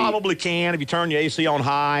down Probably can if you turn your AC on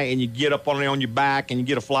high and you get up on your back and you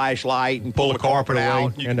get a flashlight and pull the carpet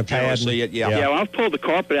out. You can generally see it. Yeah, well, I've pulled the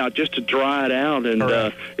carpet out just to dry it out, and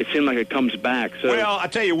it seemed like it comes back. So. Well, I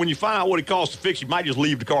tell you, when you find out what it costs to fix, you might just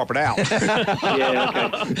leave the carpet out.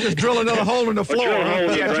 Just drill another hole in the floor. Drill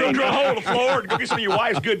a hole in the floor and go get some of your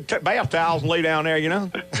wife's good bath towels and lay down there,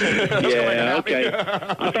 Yeah, okay.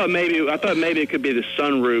 I thought maybe it could be the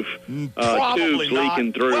sunroof Probably tubes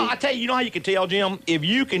leaking through. Well, I tell you, how you can tell, Jim? If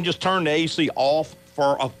you can just turn the AC off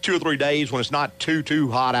for 2 or 3 days when it's not too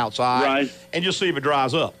hot outside, and just see if it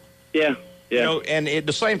dries up. Yeah. And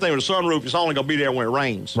the same thing with the sunroof. It's only going to be there when it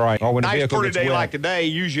rains. Right. Or when nice, the vehicle pretty gets day wet. like today,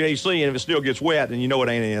 use your AC, and if it still gets wet, then you know it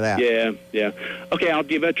ain't any of that. Yeah. Okay, I'll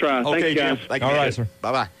give it a try. Okay, Thanks, guys. Jim. Thank you. All right, sir.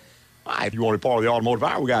 Bye-bye. All right, if you want to be part of the Automotive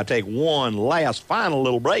Hour, we got to take one last final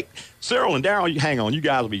little break. Cyril and Darryl, hang on. You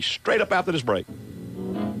guys will be straight up after this break.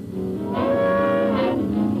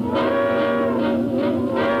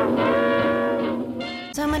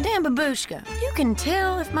 So, Madame Babushka, you can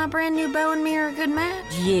tell if my brand new bow and me are a good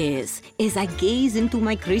match? Yes. As I gaze into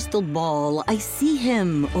my crystal ball, I see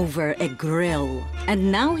him over a grill.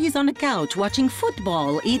 And now he's on a couch watching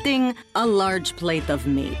football, eating a large plate of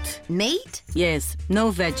meat. Meat? Yes,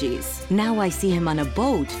 no veggies. Now I see him on a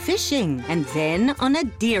boat, fishing, and then on a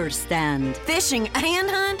deer stand. Fishing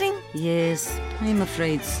and hunting? Yes, I'm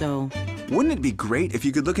afraid so. Wouldn't it be great if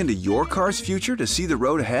you could look into your car's future to see the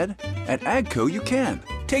road ahead? At AGCO, you can.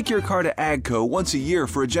 Take your car to AGCO once a year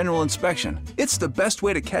for a general inspection. It's the best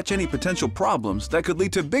way to catch any potential problems that could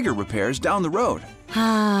lead to bigger repairs down the road.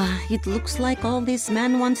 It looks like all this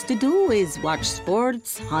man wants to do is watch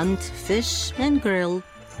sports, hunt, fish, and grill.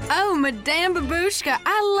 Oh, Madame Babushka,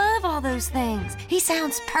 I love all those things. He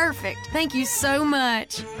sounds perfect. Thank you so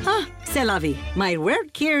much. C'est la vie. My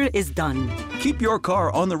work here is done. Keep your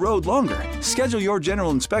car on the road longer. Schedule your general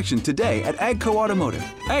inspection today at AGCO Automotive.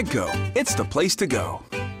 AGCO, it's the place to go.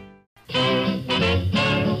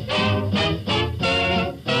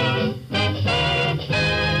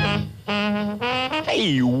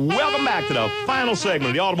 to the final segment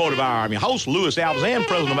of the Automotive Hour. I'm your host, Louis Altazan,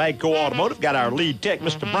 president of AGCO Automotive. Got our lead tech,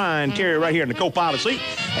 Mr. Brian Terry, right here in the co-pilot seat.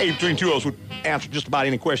 Hey, between two of us, we'll answer just about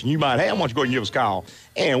any question you might have. Why don't you go ahead and give us a call?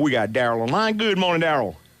 And we got Darrell online. Good morning,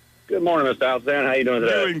 Darrell. Good morning, Mr. Altazan. How you doing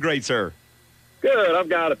today? Doing great, sir. Good. I've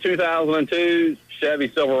got a 2002 Chevy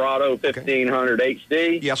Silverado 1500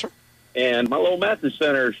 HD. Yes, sir. And my little message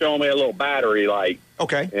center is showing me a little battery light.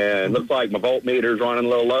 Okay. And it looks like my voltmeter's running a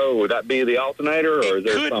little low. Would that be the alternator, or is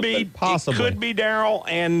there something? Possibly. It could be, Darrell,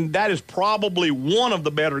 and that is probably one of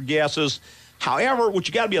the better guesses. However, what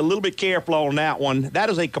you got to be a little bit careful on that one, that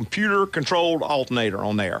is a computer-controlled alternator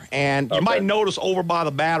on there. And you might notice over by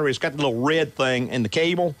the battery, it's got the little red thing in the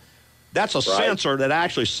cable. That's a sensor that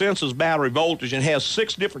actually senses battery voltage and has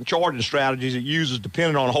 6 different charging strategies it uses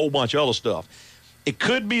depending on a whole bunch of other stuff. It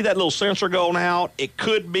could be that little sensor going out. It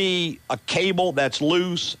could be a cable that's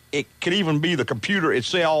loose. It could even be the computer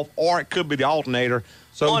itself, or it could be the alternator.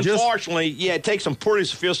 So unfortunately, it takes some pretty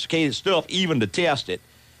sophisticated stuff even to test it.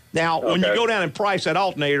 Now, when you go down and price that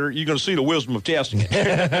alternator, you're going to see the wisdom of testing it.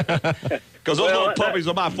 Because those little puppies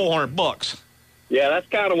are about $400. Yeah, that's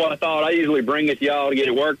kind of what I thought. I usually bring it to y'all to get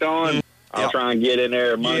it worked on. I'll try and get in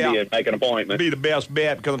there Monday and make an appointment. Be the best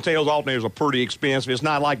bet, because I'm telling you, those alternators are pretty expensive. It's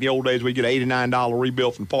not like the old days where you get an $89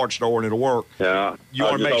 rebuilt from the parts store and it'll work. Yeah. You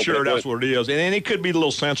want to make sure that's what it is. And it could be the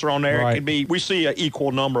little sensor on there. It could be, we see an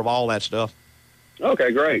equal number of all that stuff.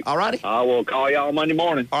 Okay, great. All righty. I will call y'all Monday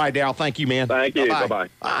morning. All right, Darrell. Thank you, man. Thank you. Bye-bye. Bye-bye.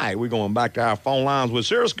 All right, we're going back to our phone lines with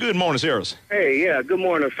Cirrus. Good morning, Cirrus. Hey, good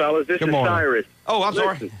morning, fellas. This is Cyrus. Oh, I'm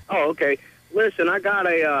sorry. Oh, okay. Listen, I got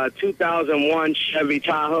a 2001 Chevy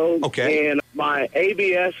Tahoe. Okay. And my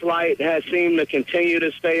ABS light has seemed to continue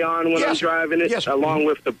to stay on when I'm driving it, along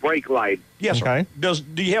with the brake light. Yes, sir.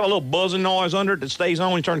 Do you have a little buzzing noise under it that stays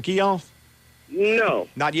on when you turn the key off? No.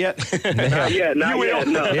 Not yet? Not yet, no.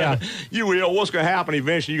 Yeah. You will. What's going to happen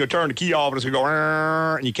eventually, you're going to turn the key off and it's going to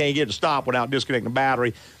go, and you can't get it to stop without disconnecting the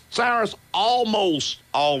battery. Cyrus, almost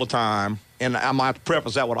all the time, and I might have to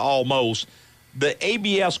preface that with almost, the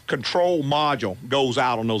ABS control module goes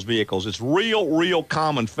out on those vehicles. It's real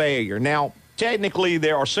common failure. Now, technically,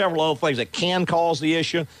 there are several other things that can cause the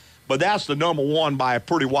issue, but that's the number one by a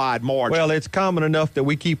pretty wide margin. Well, it's common enough that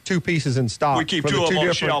we keep 2 pieces in stock. We keep 2 of them on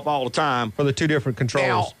the shelf all the time. For the 2 different controls.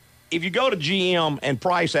 Now, if you go to GM and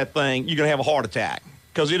price that thing, you're going to have a heart attack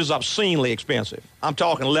because it is obscenely expensive. I'm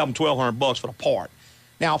talking $1,100-$1,200 for the part.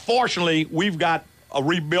 Now, fortunately, we've got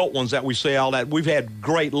rebuilt ones that we sell that we've had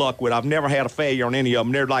great luck with. I've never had a failure on any of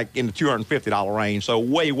them. They're like in the $250 range, so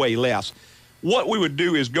way less. What we would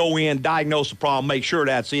do is go in, diagnose the problem, make sure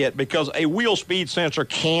that's it, because a wheel speed sensor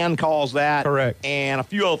can cause that. Correct. And a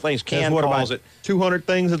few other things can cause it. 200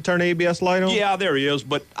 things that turn ABS light on? Yeah, there is,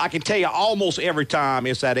 but I can tell you almost every time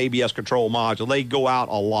it's that ABS control module. They go out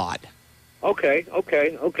a lot. Okay.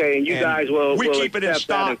 And you guys will keep it in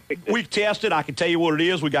stock. We test it. I can tell you what it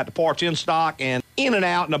is. We got the parts in stock and in and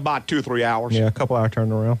out in about 2 or 3 hours. Yeah, a couple hour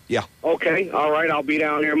turnaround. Yeah. Okay. All right. I'll be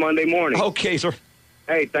down here Monday morning. Okay, sir.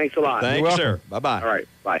 Hey, thanks a lot. Thank you, sir. Bye-bye. All right.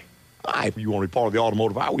 Bye. All right. If you want to be part of the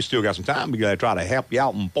Automotive Hour, we still got some time. We got to try to help you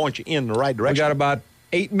out and point you in the right direction. We got about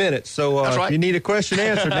 8 minutes, so if you need a question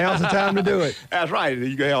answered, now's the time to do it. That's right.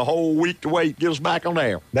 You can have a whole week to wait. Get us back on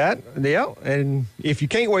there. And if you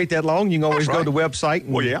can't wait that long, you can always go to the website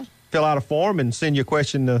and fill out a form and send your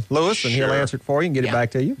question to Lewis, and he'll answer it for you and get it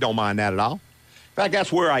back to you. Don't mind that at all. In fact,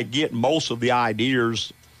 that's where I get most of the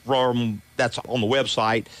ideas from. That's on the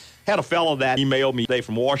website. Had a fellow that emailed me today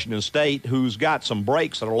from Washington State who's got some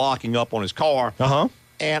brakes that are locking up on his car.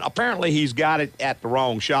 And apparently he's got it at the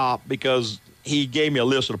wrong shop because he gave me a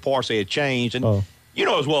list of the parts they had changed. And you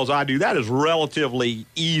know as well as I do, that is relatively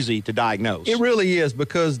easy to diagnose. It really is,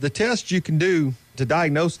 because the tests you can do to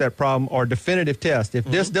diagnose that problem are definitive tests. If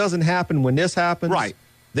this doesn't happen when this happens,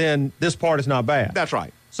 then this part is not bad. That's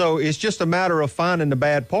right. So it's just a matter of finding the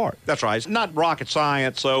bad part. That's right. It's not rocket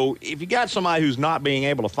science. So if you got somebody who's not being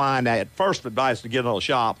able to find that, first advice to get another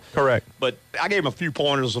shop. Correct. But I gave him a few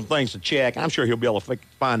pointers and some things to check. I'm sure he'll be able to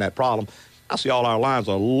find that problem. I see all our lines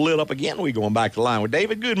are lit up again. We're going back to the line with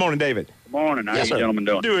David. Good morning, David. Good morning. How yes, you gentlemen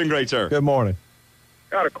doing? Doing great, sir. Good morning.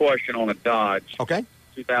 Got a question on a Dodge. Okay.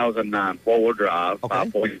 2009 four-wheel drive,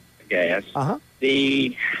 5.0 gas.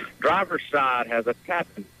 The driver's side has a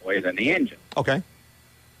tapping noise in the engine. Okay.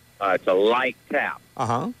 It's a light tap.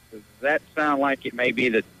 Does that sound like it may be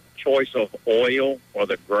the choice of oil or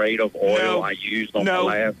the grade of oil I used on the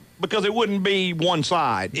last? Because it wouldn't be one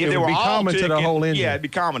side. It would be common to the whole engine. Yeah, it'd be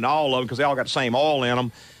common to all of them because they all got the same oil in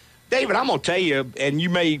them. David, I'm going to tell you, and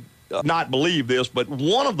you may not believe this, but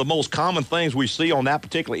one of the most common things we see on that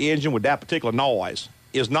particular engine with that particular noise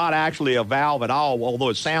is not actually a valve at all, although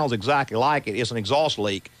it sounds exactly like it. It's an exhaust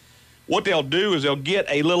leak. What they'll do is they'll get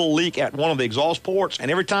a little leak at one of the exhaust ports,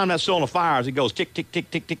 and every time that cylinder fires, it goes tick, tick,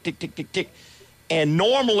 tick, tick, tick, tick, tick, tick, tick. And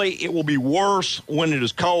normally it will be worse when it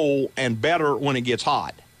is cold and better when it gets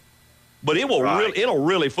hot. But it will it'll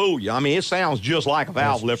really fool you. I mean, it sounds just like a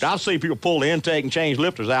valve lifter. I've seen people pull the intake and change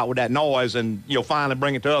lifters out with that noise, and you'll finally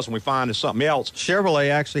bring it to us and we find it's something else.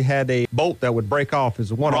 Chevrolet actually had a bolt that would break off. It's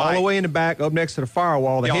the one all the way in the back up next to the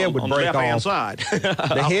firewall. The head would break off. On the left-hand side.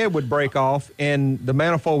 The head would break off, and the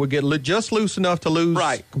manifold would get just loose enough to lose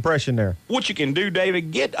compression there. What you can do,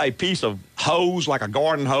 David, get a piece of hose, like a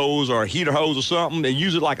garden hose or a heater hose or something, and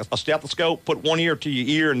use it like a stethoscope. Put one ear to your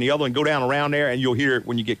ear and the other one go down around there, and you'll hear it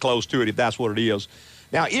when you get close to it, if that's what it is.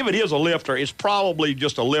 Now, if it is a lifter, it's probably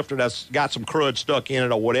just a lifter that's got some crud stuck in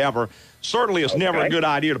it or whatever. Certainly, it's never a good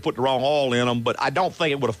idea to put the wrong oil in them, but I don't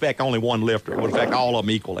think it would affect only one lifter. It would affect all of them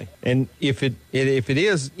equally. And if it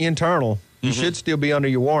is internal, you should still be under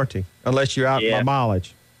your warranty, unless you're out by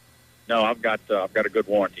mileage. No, I've got a good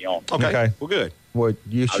warranty on it. Okay. Well, good. Well,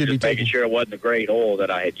 you should be making sure it wasn't the great oil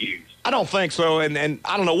that I had used. I don't think so, and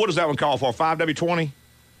I don't know, what does that one call for, 5W20?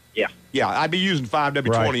 Yeah. Yeah, I'd be using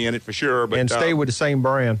 5W20 in it for sure. But, and stay with the same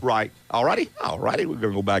brand. Right. All righty. We're going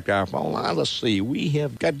to go back to our phone line. Let's see. We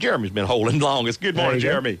have got Jeremy's been holding longest. Good morning,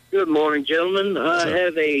 Jeremy. Good morning, gentlemen. I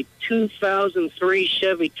have a 2003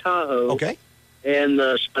 Chevy Tahoe. Okay. And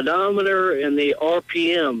the speedometer and the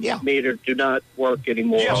RPM meter do not work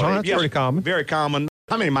anymore. Yes, that's pretty common. Very common.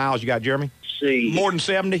 How many miles you got, Jeremy? Let's see. More than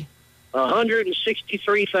 70?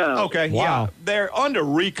 163,000. Okay, yeah. They're under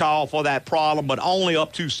recall for that problem, but only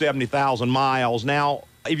up to 70,000 miles. Now,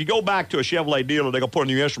 if you go back to a Chevrolet dealer, they're going to put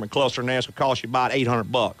a new instrument cluster in there. It's going to cost you about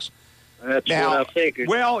 $800. That's what I figured.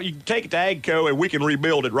 Well, you can take it to AGCO, and we can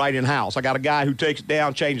rebuild it right in-house. I got a guy who takes it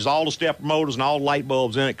down, changes all the stepper motors and all the light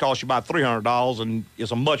bulbs in it. It costs you about $300, and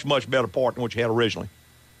it's a much, much better part than what you had originally.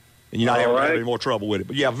 And you're not ever having any more trouble with it.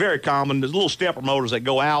 But, yeah, very common. There's little stepper motors that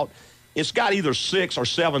go out. It's got either 6 or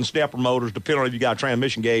 7 stepper motors, depending on if you got a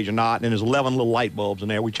transmission gauge or not, and there's 11 little light bulbs in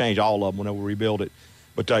there. We change all of them whenever we rebuild it.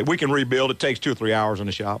 But we can rebuild it. It takes 2 or 3 hours in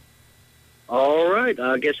the shop. All right.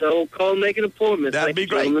 I guess I'll call and make an appointment. That'd be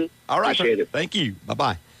great. Gentlemen. All right. Appreciate it. Thank you.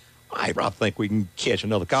 Bye-bye. All right, I think we can catch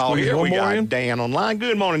another call here. We got Dan online.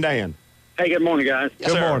 Good morning, Dan. Hey, good morning, guys.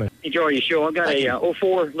 Yes, good morning. Enjoy your show. I've got a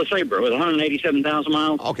 04 LeSabre with 187,000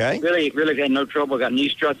 miles. Okay. Really had no trouble. Got new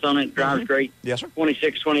struts on it. Drives great. Yes, sir.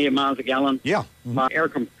 28 miles a gallon. Yeah. My air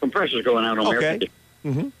compressor's going out on there.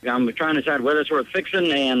 I'm trying to decide whether it's worth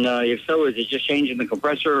fixing, and if so, is it just changing the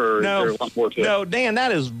compressor, or is there a lot more to it? No, Dan,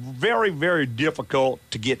 that is very, very difficult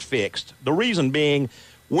to get fixed. The reason being,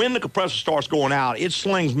 when the compressor starts going out, it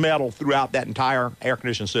slings metal throughout that entire air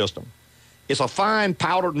conditioning system. It's a fine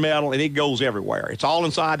powdered metal, and it goes everywhere. It's all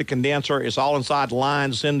inside the condenser. It's all inside the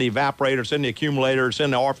lines. It's in the evaporator. It's in the accumulator. It's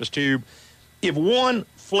in the orifice tube. If one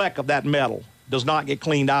fleck of that metal does not get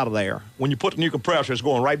cleaned out of there, when you put the new compressor, it's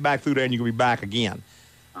going right back through there, and you're going to be back again.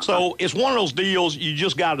 So it's one of those deals, you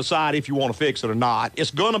just got to decide if you want to fix it or not.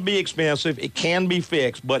 It's going to be expensive. It can be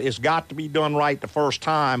fixed, but it's got to be done right the first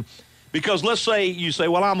time. Because let's say you say,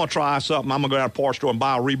 well, I'm going to try something. I'm going to go down to a parts store and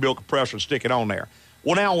buy a rebuilt compressor and stick it on there.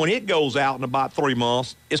 Well, now when it goes out in about 3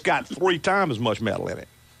 months, it's got 3 times as much metal in it.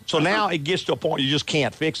 So now it gets to a point you just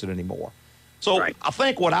can't fix it anymore. So I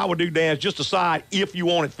think what I would do, Dan, is just decide if you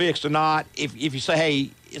want it fixed or not. If you say, hey,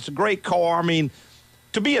 it's a great car. I mean,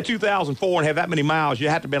 to be a 2004 and have that many miles, you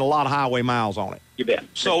have to have a lot of highway miles on it. You bet.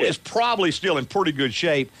 So it's probably still in pretty good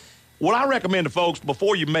shape. What I recommend to folks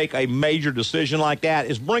before you make a major decision like that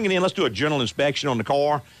is bring it in. Let's do a general inspection on the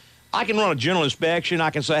car. I can run a general inspection. I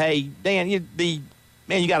can say, hey, Dan,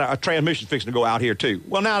 you got a transmission fixing to go out here too.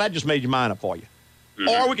 Well, now that just made your mind up for you.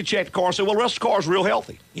 Or we could check the car and say, well, the rest of the car is real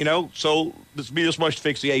healthy, so this will be this much to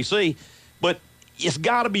fix the AC. But it's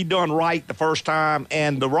got to be done right the first time,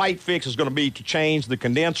 and the right fix is going to be to change the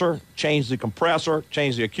condenser, change the compressor,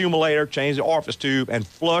 change the accumulator, change the orifice tube, and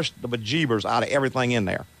flush the bejeebers out of everything in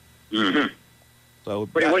there. So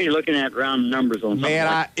what are you looking at round numbers on something?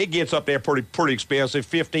 Man, it gets up there pretty expensive,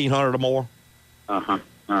 $1,500 or more.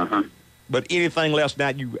 But anything less than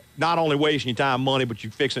that, you not only wasting your time and money, but you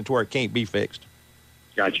fix it to where it can't be fixed.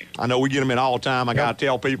 Gotcha. I know we get them in all the time. I got to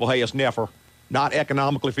tell people, hey, it's never not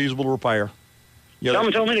economically feasible to repair.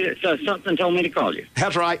 Something told me to call you.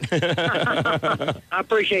 That's right. I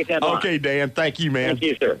appreciate that. Okay, Dan. Thank you, man. Thank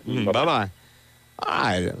you, sir. Bye-bye. All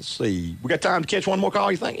right, let's see. We got time to catch one more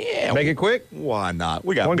call, you think? Yeah. Make it quick? Why not?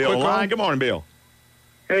 We got Bill online. Good morning, Bill.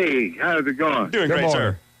 Hey, how's it going? Doing great,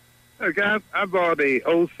 sir. Look, I bought a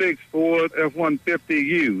 06 Ford F-150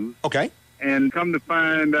 used. Okay. And come to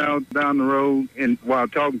find out down the road, and while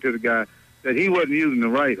talking to the guy, that he wasn't using the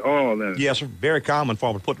right oil in it. Yes, sir. Very common for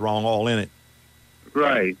him to put the wrong oil in it.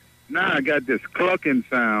 Right. Now I got this clucking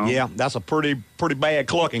sound. Yeah, that's a pretty bad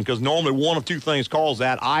clucking because normally one of two things cause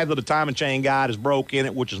that. Either the timing chain guide is broke in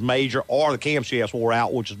it, which is major, or the camshaft's wore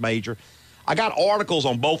out, which is major. I got articles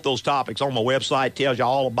on both those topics on my website. Tells you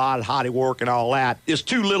all about it, how they work and all that. It's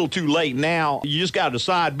too little too late now. You just got to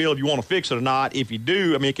decide, Bill, if you want to fix it or not. If you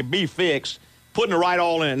do, I mean, it can be fixed. Putting the right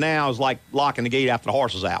oil in it now is like locking the gate after the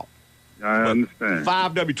horse is out. I understand.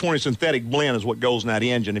 5W20 synthetic blend is what goes in that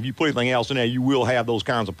engine. If you put anything else in there, you will have those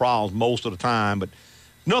kinds of problems most of the time. But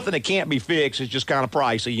nothing that can't be fixed. It's just kind of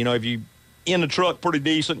pricey. You know, if you in the truck pretty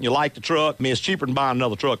decent and you like the truck, I mean, it's cheaper than buying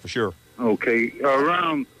another truck for sure. Okay,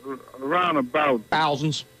 around about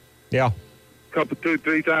thousands. Yeah. Couple,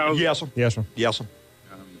 2,000-3,000. Yes, sir. Yes, sir. Yes, sir.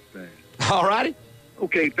 I understand. All righty.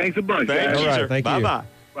 Okay, thanks a bunch. Thank you, sir. Thank you. Bye.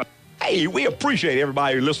 Hey, we appreciate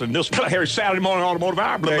everybody who listening to this here Saturday morning Automotive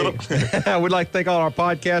Hour. I would like to thank all our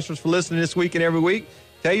podcasters for listening this week and every week.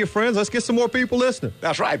 Tell your friends, let's get some more people listening.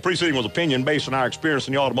 That's right. Preceding was opinion based on our experience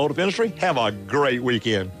in the automotive industry. Have a great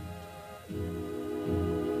weekend.